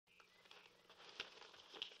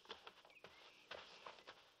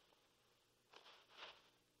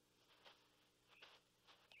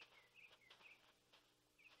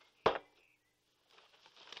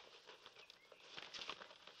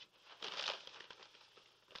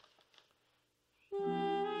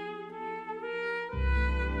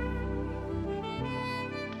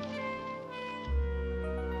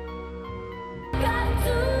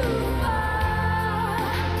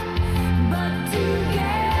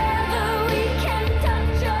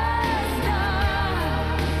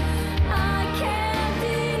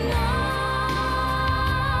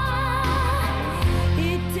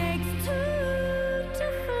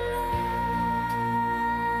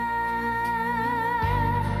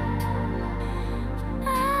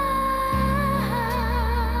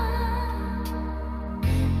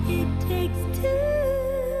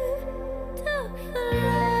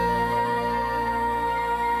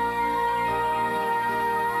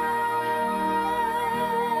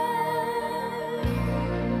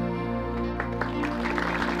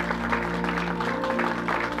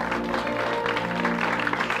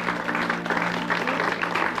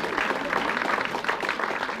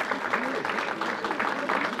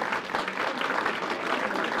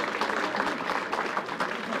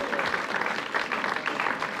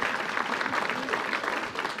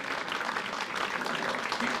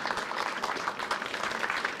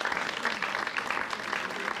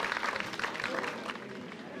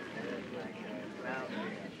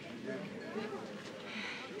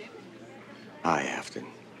Hi, Afton.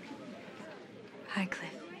 Hi,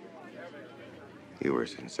 Cliff. You were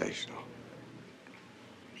sensational.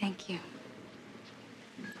 Thank you.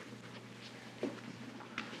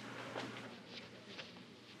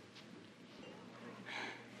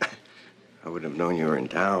 I wouldn't have known you were in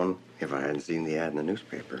town if I hadn't seen the ad in the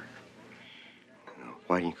newspaper.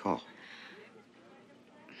 Why didn't you call?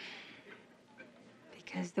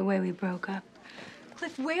 Because the way we broke up.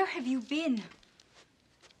 Cliff, where have you been?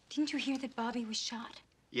 Didn't you hear that Bobby was shot?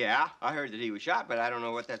 Yeah, I heard that he was shot, but I don't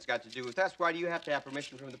know what that's got to do with us. Why do you have to have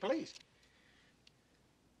permission from the police?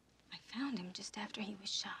 I found him just after he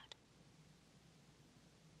was shot.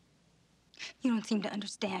 You don't seem to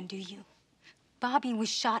understand, do you? Bobby was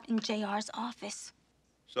shot in JR's office.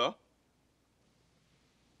 So?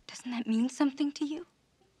 Doesn't that mean something to you?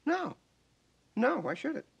 No. No, why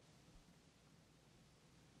should it?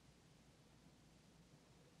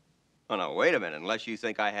 Oh, no, wait a minute. Unless you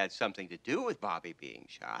think I had something to do with Bobby being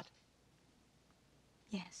shot.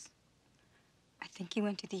 Yes. I think you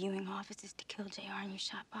went to the Ewing offices to kill JR and you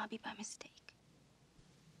shot Bobby by mistake.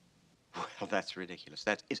 Well, that's ridiculous.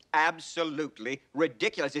 That is absolutely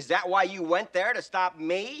ridiculous. Is that why you went there, to stop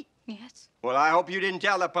me? Yes. Well, I hope you didn't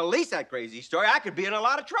tell the police that crazy story. I could be in a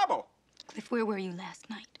lot of trouble. Cliff, where were you last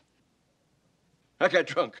night? I got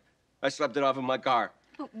drunk. I slept it off in my car.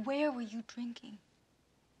 But where were you drinking?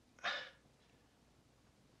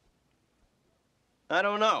 I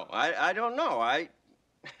don't know. I don't know.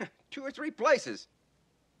 2 or 3 places.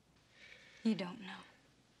 You don't know.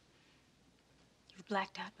 You've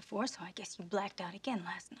blacked out before, so I guess you blacked out again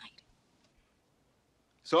last night.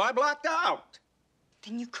 So I blacked out.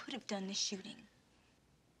 Then you could have done the shooting.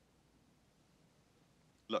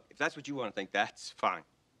 Look, if that's what you want to think, that's fine.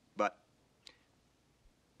 But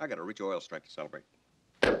I got a rich oil strike to celebrate.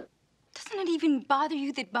 Doesn't it even bother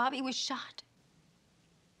you that Bobby was shot?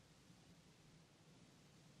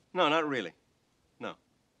 No, not really. No.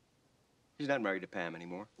 He's not married to Pam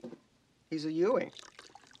anymore. He's a Ewing.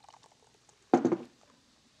 Want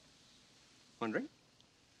a drink?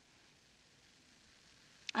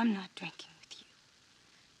 I'm not drinking with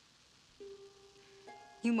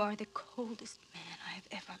you. You are the coldest man I have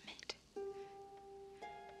ever met.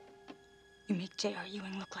 You make J.R.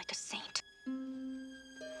 Ewing look like a saint.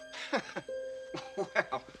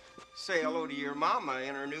 Well, say hello to your mama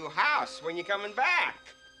in her new house when you're coming back.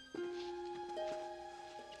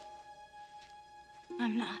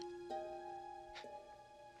 I'm not.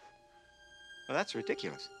 Well, that's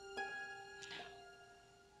ridiculous.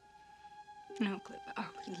 No, Cliff, our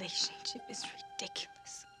relationship is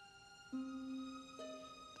ridiculous.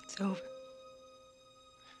 It's over.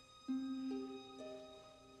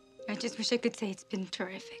 I just wish I could say it's been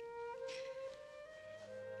terrific.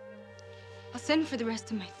 I'll send for the rest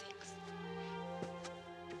of my things.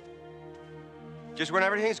 Just when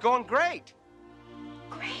everything's going great.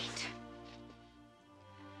 Great.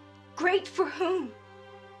 Great for whom?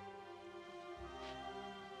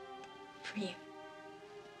 For you.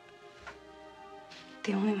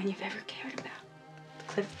 The only one you've ever cared about.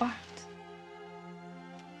 Cliff Barnes.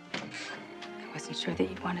 I wasn't sure that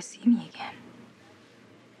you'd want to see me again.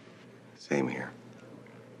 Same here.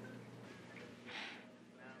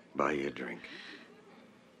 Buy you a drink.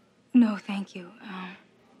 No, thank you.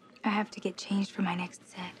 I have to get changed for my next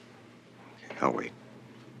set. Okay, I'll wait.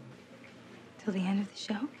 Till the end of the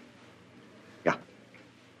show?